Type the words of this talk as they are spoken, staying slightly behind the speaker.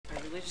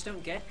just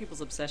don't get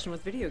people's obsession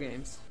with video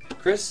games.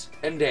 Chris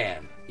and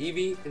Dan,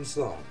 Evie and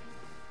Sloan.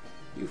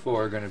 You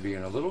four are going to be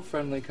in a little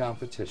friendly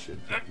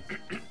competition.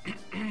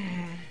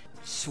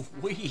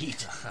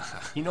 Sweet.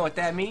 You know what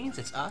that means?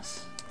 It's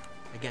us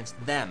against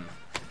them.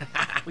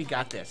 We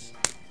got this.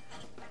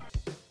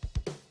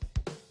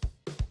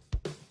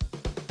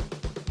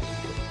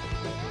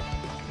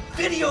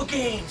 Video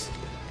games!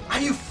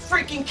 Are you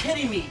freaking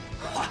kidding me?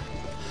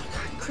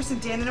 Chris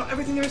and Dan, they know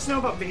everything there is to know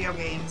about video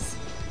games.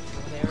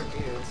 There it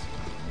is.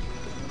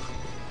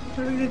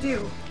 What are we gonna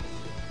do?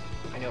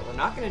 I know what we're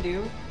not gonna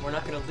do. We're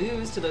not gonna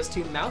lose to those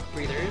two mouth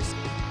breathers.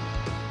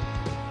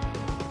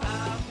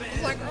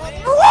 Like,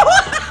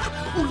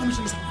 oh, let me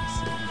show you something.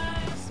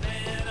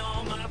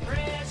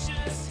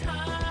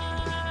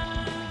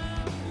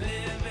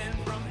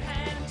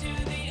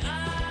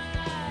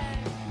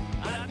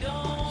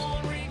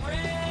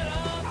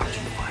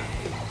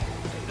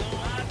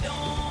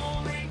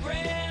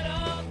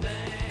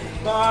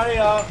 Body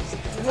up.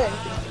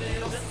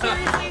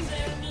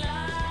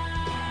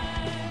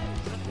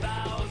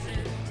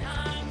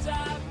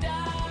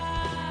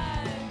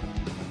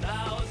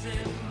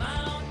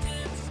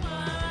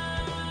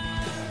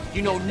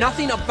 You know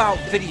nothing about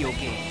video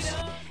games.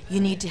 You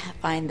need to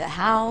find the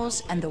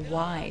hows and the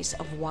whys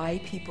of why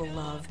people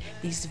love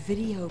these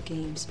video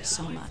games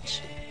so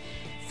much.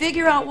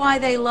 Figure out why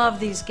they love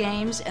these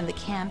games and the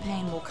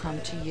campaign will come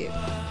to you.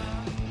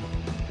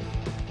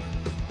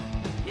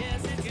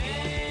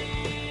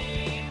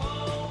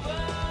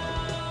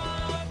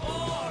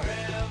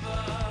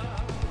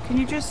 Can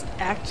you just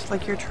act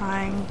like you're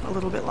trying a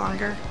little bit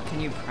longer?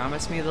 Can you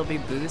promise me there'll be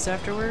booze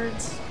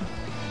afterwards?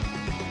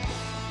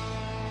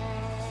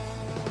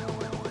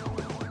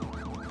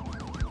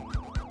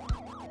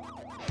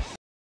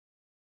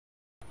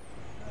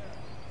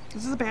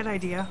 This is a bad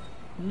idea.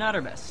 Not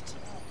our best.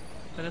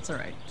 But it's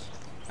alright.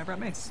 I brought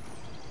mace.